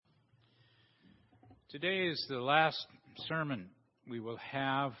Today is the last sermon we will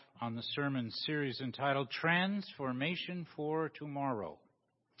have on the sermon series entitled Transformation for Tomorrow.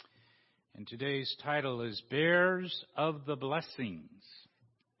 And today's title is Bearers of the Blessings.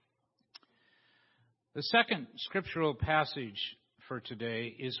 The second scriptural passage for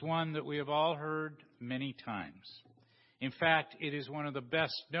today is one that we have all heard many times. In fact, it is one of the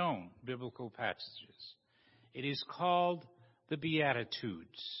best known biblical passages. It is called the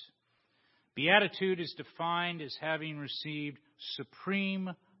Beatitudes. Beatitude is defined as having received supreme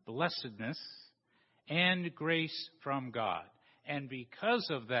blessedness and grace from God. And because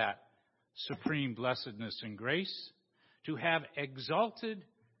of that supreme blessedness and grace, to have exalted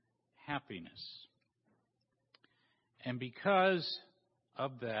happiness. And because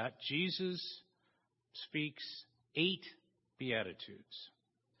of that, Jesus speaks 8 Beatitudes.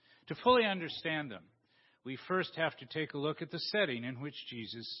 To fully understand them, we first have to take a look at the setting in which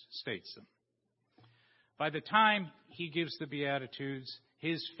Jesus states them. By the time he gives the Beatitudes,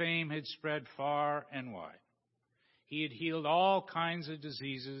 his fame had spread far and wide. He had healed all kinds of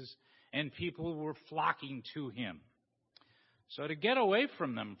diseases, and people were flocking to him. So to get away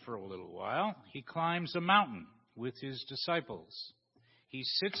from them for a little while, he climbs a mountain with his disciples. He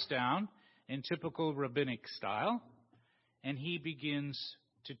sits down in typical rabbinic style, and he begins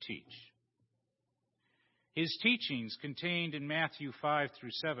to teach. His teachings, contained in Matthew 5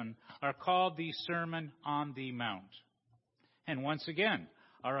 through 7, are called the Sermon on the Mount, and once again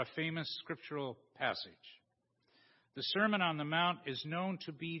are a famous scriptural passage. The Sermon on the Mount is known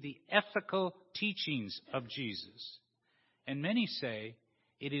to be the ethical teachings of Jesus, and many say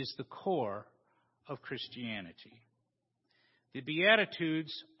it is the core of Christianity. The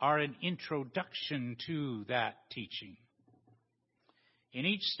Beatitudes are an introduction to that teaching. In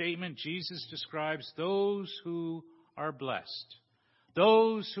each statement, Jesus describes those who are blessed,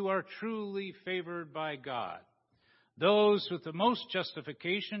 those who are truly favored by God, those with the most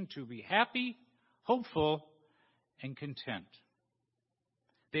justification to be happy, hopeful, and content.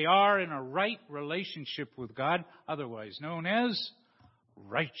 They are in a right relationship with God, otherwise known as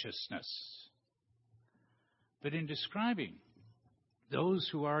righteousness. But in describing those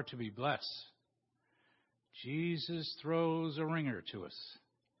who are to be blessed, Jesus throws a ringer to us.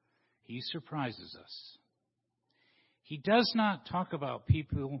 He surprises us. He does not talk about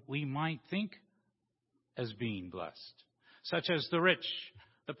people we might think as being blessed, such as the rich,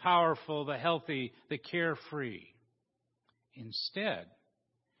 the powerful, the healthy, the carefree. Instead,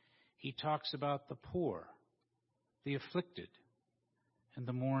 he talks about the poor, the afflicted, and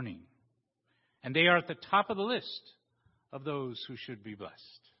the mourning. And they are at the top of the list of those who should be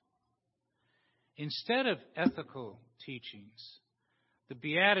blessed. Instead of ethical teachings, the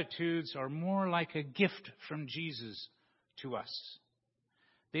Beatitudes are more like a gift from Jesus to us.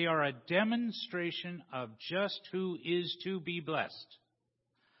 They are a demonstration of just who is to be blessed.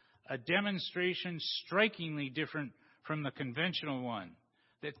 A demonstration strikingly different from the conventional one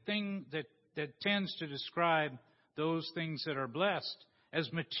that tends to describe those things that are blessed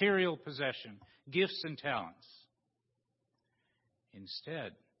as material possession, gifts and talents.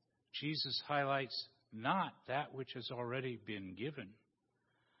 Instead, Jesus highlights not that which has already been given,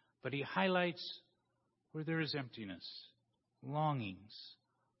 but he highlights where there is emptiness, longings,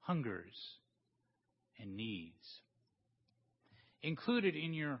 hungers, and needs. Included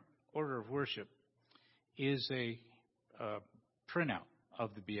in your order of worship is a printout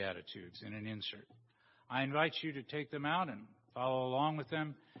of the Beatitudes in an insert. I invite you to take them out and follow along with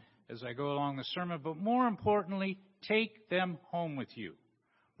them as I go along the sermon, but more importantly, take them home with you.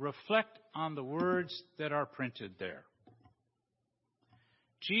 Reflect on the words that are printed there.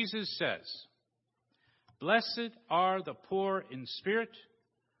 Jesus says, "Blessed are the poor in spirit,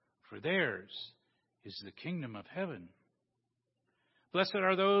 for theirs is the kingdom of heaven. Blessed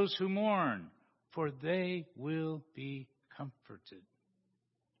are those who mourn, for they will be comforted.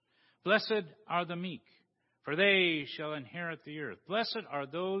 Blessed are the meek, for they shall inherit the earth. Blessed are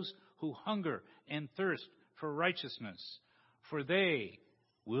those who hunger and thirst for righteousness, for they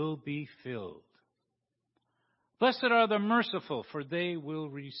will be filled. Blessed are the merciful, for they will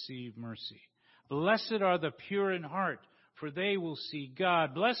receive mercy. Blessed are the pure in heart, for they will see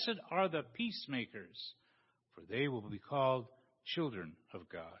God. Blessed are the peacemakers, for they will be called children of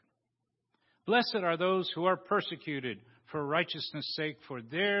God. Blessed are those who are persecuted for righteousness' sake, for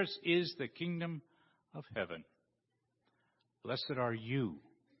theirs is the kingdom of heaven. Blessed are you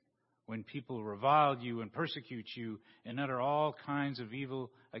when people revile you and persecute you and utter all kinds of evil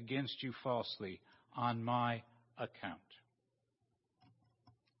against you falsely on my account."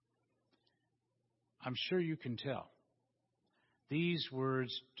 I'm sure you can tell these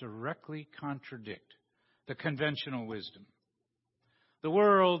words directly contradict the conventional wisdom. The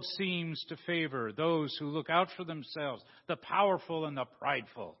world seems to favor those who look out for themselves, the powerful and the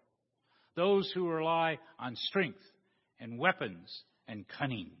prideful, those who rely on strength and weapons and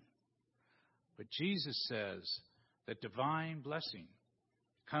cunning. But Jesus says that divine blessing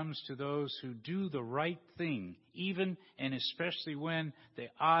comes to those who do the right thing, even and especially when the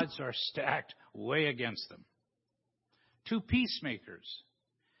odds are stacked way against them. To peacemakers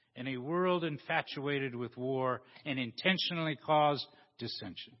in a world infatuated with war and intentionally caused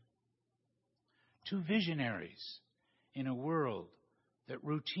dissension. To visionaries in a world that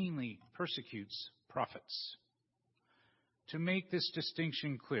routinely persecutes prophets. To make this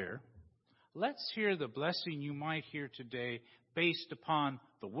distinction clear, let's hear the blessing you might hear today based upon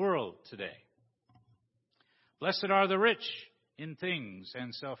the world today. Blessed are the rich in things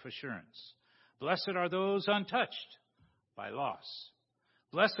and self-assurance. Blessed are those untouched by loss.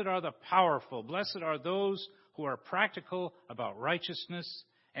 Blessed are the powerful. Blessed are those who are practical about righteousness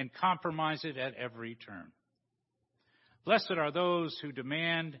and compromise it at every turn. Blessed are those who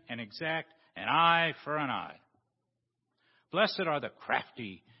demand and exact an eye for an eye. Blessed are the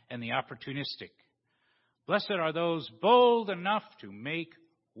crafty and the opportunistic. Blessed are those bold enough to make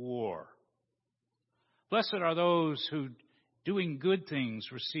war. Blessed are those who, doing good things,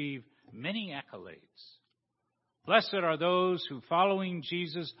 receive many accolades. Blessed are those who, following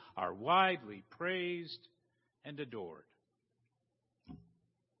Jesus, are widely praised and adored.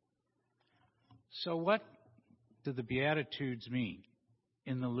 So what do the Beatitudes mean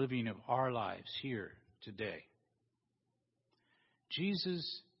in the living of our lives here today?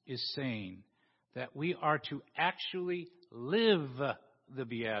 Jesus is saying that we are to actually live the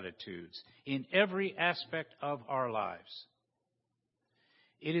Beatitudes in every aspect of our lives.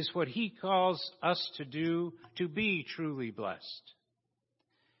 It is what he calls us to do to be truly blessed.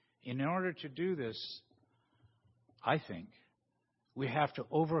 In order to do this, I think, we have to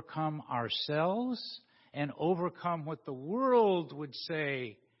overcome ourselves and overcome what the world would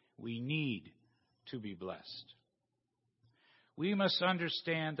say we need to be blessed. We must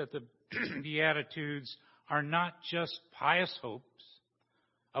understand that the Beatitudes are not just pious hopes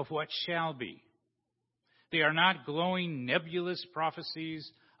of what shall be. They are not glowing, nebulous prophecies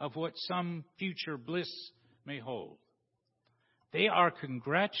of what some future bliss may hold. They are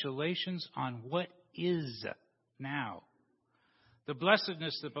congratulations on what is now. The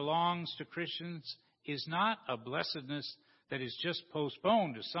blessedness that belongs to Christians is not a blessedness that is just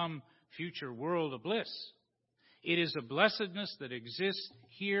postponed to some future world of bliss. It is a blessedness that exists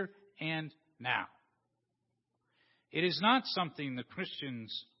here and now. It is not something the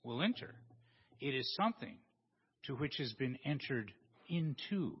Christians will enter. It is something to which has been entered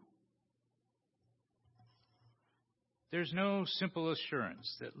into. There's no simple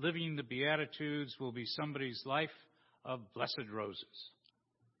assurance that living the Beatitudes will be somebody's life of blessed roses.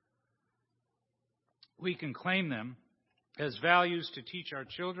 We can claim them as values to teach our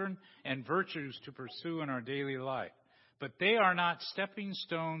children and virtues to pursue in our daily life. But they are not stepping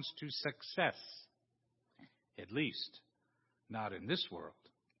stones to success, at least not in this world.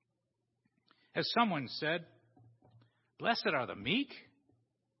 As someone said, blessed are the meek?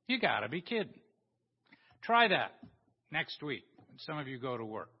 You gotta be kidding. Try that next week when some of you go to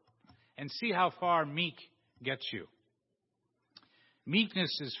work and see how far meek gets you.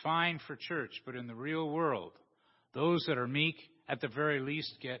 Meekness is fine for church, but in the real world, those that are meek at the very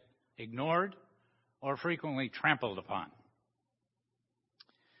least get ignored or frequently trampled upon.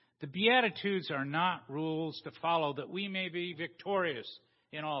 The Beatitudes are not rules to follow that we may be victorious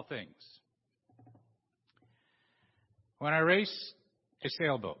in all things. When I race a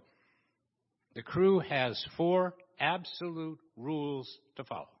sailboat, the crew has 4 absolute rules to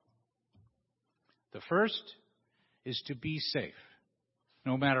follow. The first is to be safe.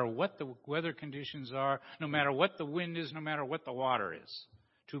 No matter what the weather conditions are, no matter what the wind is, no matter what the water is,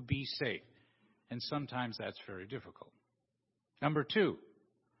 to be safe. And sometimes that's very difficult. Number 2,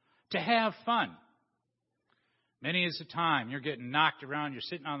 to have fun. Many is the time you're getting knocked around, you're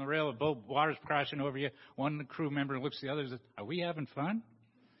sitting on the rail, the boat, water's crashing over you. One crew member looks at the other and says, are we having fun?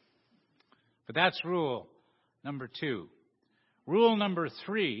 But that's rule number 2. Rule number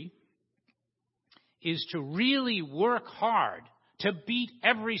 3 is to really work hard to beat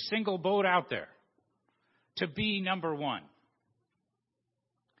every single boat out there, to be number 1.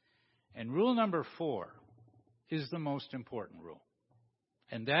 And rule number 4 is the most important rule.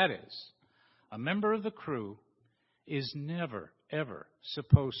 And that is, a member of the crew is never, ever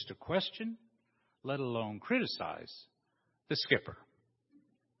supposed to question, let alone criticize, the skipper.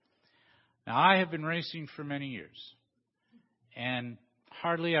 Now, I have been racing for many years, and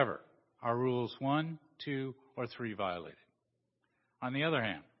hardly ever are rules 1, 2, or 3 violated. On the other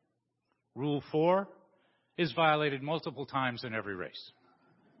hand, Rule 4 is violated multiple times in every race.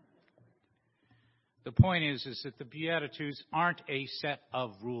 The point is that the Beatitudes aren't a set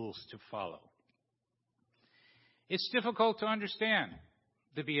of rules to follow. It's difficult to understand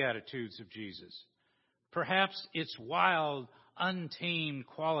the Beatitudes of Jesus. Perhaps its wild, untamed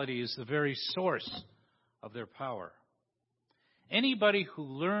quality is the very source of their power. Anybody who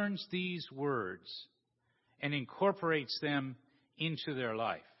learns these words and incorporates them into their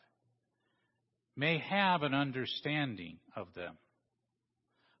life may have an understanding of them.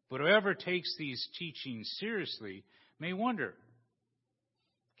 But whoever takes these teachings seriously may wonder,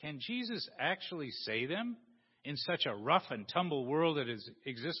 can Jesus actually say them in such a rough and tumble world that has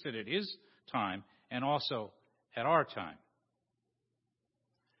existed at his time and also at our time?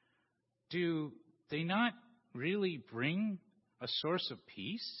 Do they not really bring a source of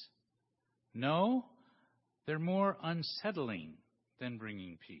peace? No, they're more unsettling than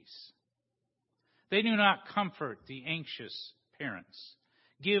bringing peace. They do not comfort the anxious parents,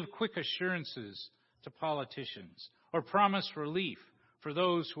 give quick assurances to politicians, or promise relief for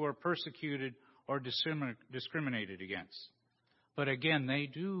those who are persecuted or discriminated against. But again, they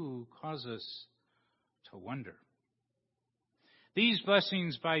do cause us to wonder. These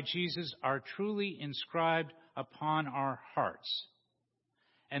blessings by Jesus are truly inscribed upon our hearts,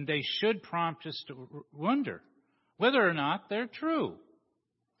 and they should prompt us to wonder whether or not they're true.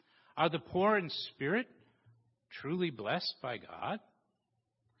 Are the poor in spirit truly blessed by God?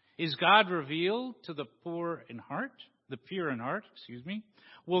 Is God revealed to the pure in heart?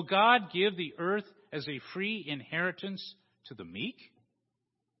 Will God give the earth as a free inheritance to the meek?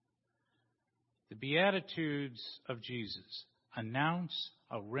 The Beatitudes of Jesus announce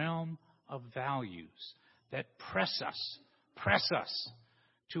a realm of values that press us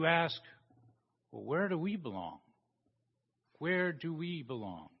to ask, well, where do we belong? Where do we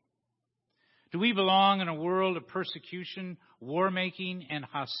belong? Do we belong in a world of persecution, war-making, and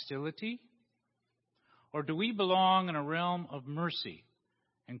hostility? Or do we belong in a realm of mercy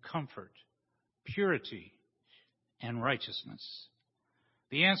and comfort, purity, and righteousness?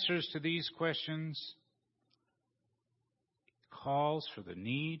 The answers to these questions calls for the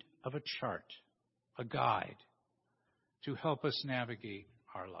need of a chart, a guide, to help us navigate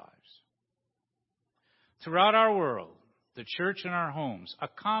our lives. Throughout our world, the church and our homes, a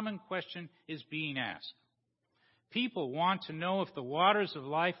common question is being asked. People want to know if the waters of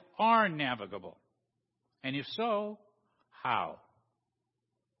life are navigable, and if so, how?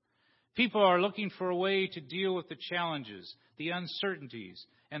 People are looking for a way to deal with the challenges, the uncertainties,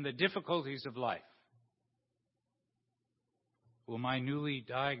 and the difficulties of life. Will my newly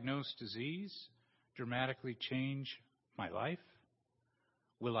diagnosed disease dramatically change my life?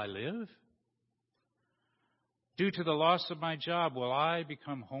 Will I live? Due to the loss of my job, will I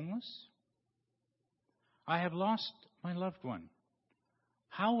become homeless? I have lost my loved one.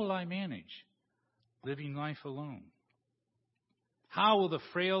 How will I manage living life alone? How will the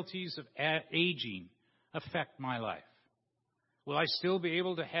frailties of aging affect my life? Will I still be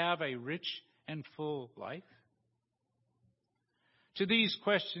able to have a rich and full life? To these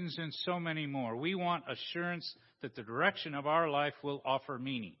questions and so many more, we want assurance that the direction of our life will offer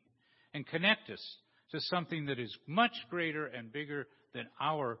meaning and connect us to something that is much greater and bigger than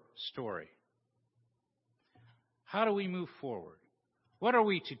our story. How do we move forward? What are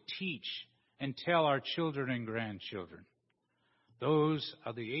we to teach and tell our children and grandchildren? Those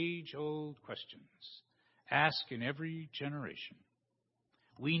are the age-old questions asked in every generation.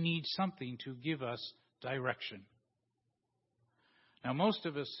 We need something to give us direction. Now, most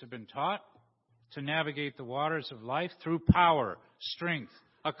of us have been taught to navigate the waters of life through power, strength,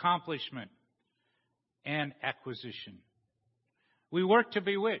 accomplishment, and acquisition. We work to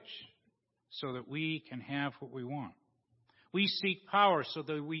bewitch so that we can have what we want. We seek power so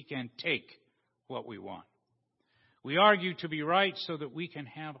that we can take what we want. We argue to be right so that we can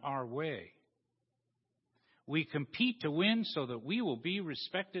have our way. We compete to win so that we will be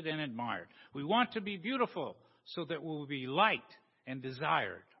respected and admired. We want to be beautiful so that we will be liked and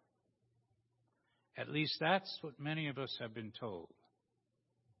desired. At least that's what many of us have been told.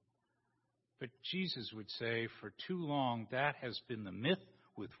 But Jesus would say, for too long, that has been the myth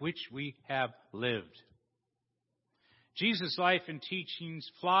with which we have lived. Jesus' life and teachings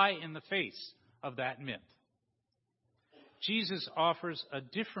fly in the face of that myth. Jesus offers a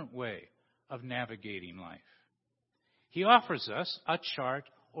different way of navigating life. He offers us a chart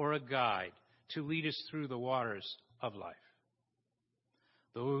or a guide to lead us through the waters of life.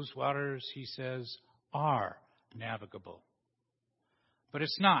 Those waters, he says, are navigable. But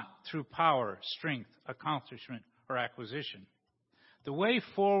it's not through power, strength, accomplishment, or acquisition. The way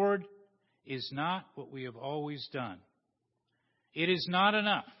forward is not what we have always done. It is not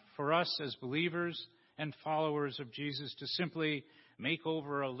enough for us as believers and followers of Jesus to simply make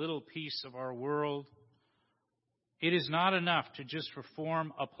over a little piece of our world. It is not enough to just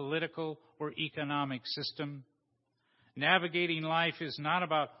reform a political or economic system. Navigating life is not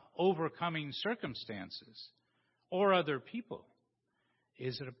about overcoming circumstances or other people.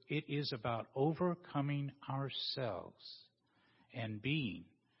 It is about overcoming ourselves and being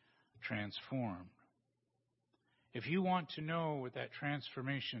transformed. If you want to know what that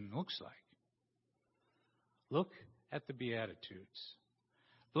transformation looks like, look at the Beatitudes.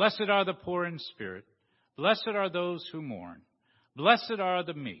 Blessed are the poor in spirit. Blessed are those who mourn. Blessed are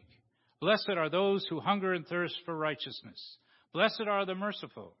the meek. Blessed are those who hunger and thirst for righteousness. Blessed are the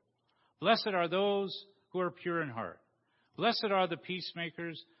merciful. Blessed are those who are pure in heart. Blessed are the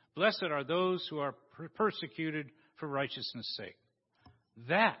peacemakers. Blessed are those who are persecuted for righteousness' sake.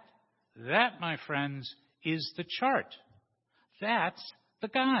 That, my friends, is the chart. That's the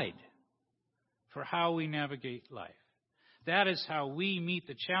guide for how we navigate life. That is how we meet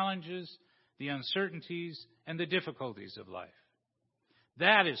the challenges, the uncertainties, and the difficulties of life.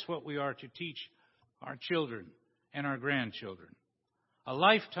 That is what we are to teach our children and our grandchildren. A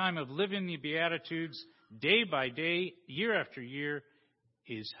lifetime of living the Beatitudes day by day, year after year,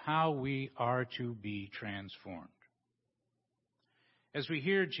 is how we are to be transformed. As we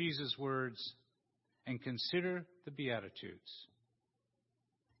hear Jesus' words and consider the Beatitudes,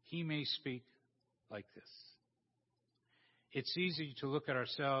 he may speak like this. It's easy to look at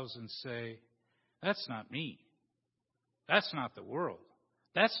ourselves and say, that's not me. That's not the world.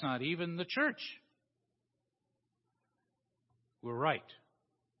 That's not even the church. We're right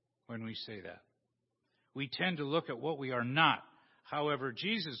when we say that. We tend to look at what we are not. However,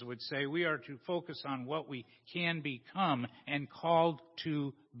 Jesus would say we are to focus on what we can become and called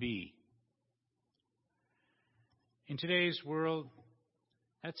to be. In today's world,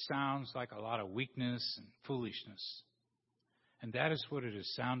 that sounds like a lot of weakness and foolishness. And that is what it has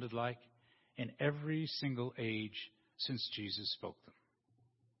sounded like in every single age since Jesus spoke them.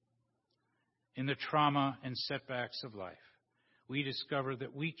 In the trauma and setbacks of life, we discover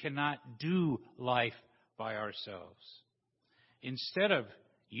that we cannot do life by ourselves. Instead of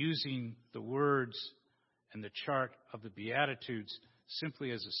using the words and the chart of the Beatitudes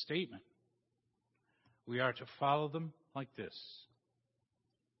simply as a statement, we are to follow them like this.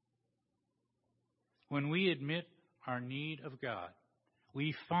 When we admit our need of God,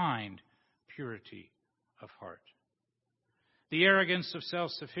 we find purity of heart. The arrogance of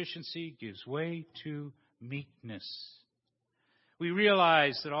self-sufficiency gives way to meekness. We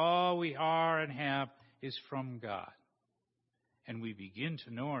realize that all we are and have is from God, and we begin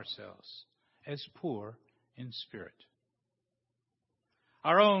to know ourselves as poor in spirit.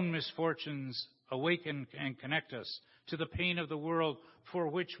 Our own misfortunes awaken and connect us to the pain of the world for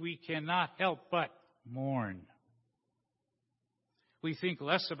which we cannot help but mourn. We think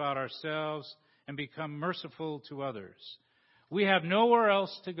less about ourselves and become merciful to others. We have nowhere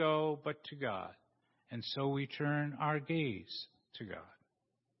else to go but to God, and so we turn our gaze to God.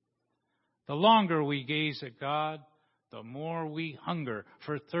 The longer we gaze at God, the more we hunger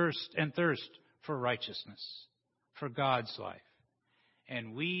for thirst for righteousness, for God's life.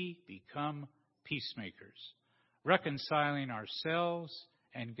 And we become peacemakers, reconciling ourselves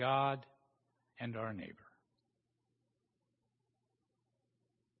and God and our neighbor.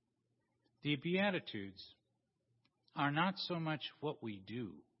 The Beatitudes are not so much what we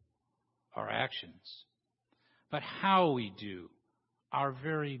do, our actions, but how we do, our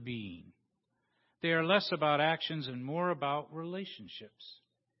very being. They are less about actions and more about relationships.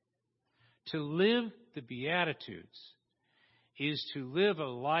 To live the Beatitudes is to live a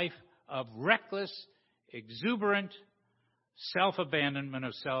life of reckless, exuberant self-abandonment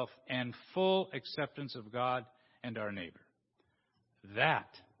of self and full acceptance of God and our neighbor. That,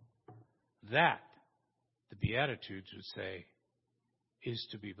 the Beatitudes would say, is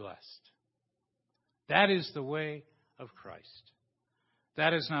to be blessed. That is the way of Christ.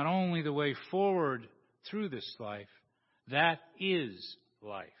 That is not only the way forward through this life, that is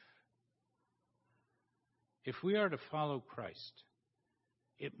life. If we are to follow Christ,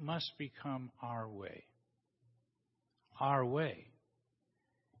 it must become our way. Our way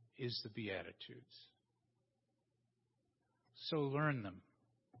is the Beatitudes. So learn them,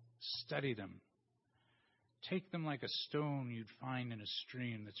 study them, take them like a stone you'd find in a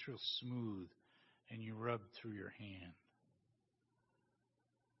stream that's real smooth and you rub through your hand.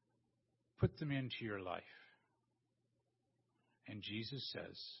 Put them into your life. And Jesus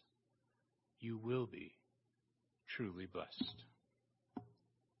says, you will be truly blessed.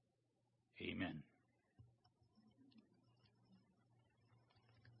 Amen.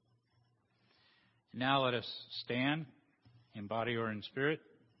 Now let us stand in body or in spirit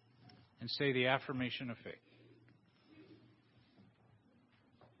and say the affirmation of faith.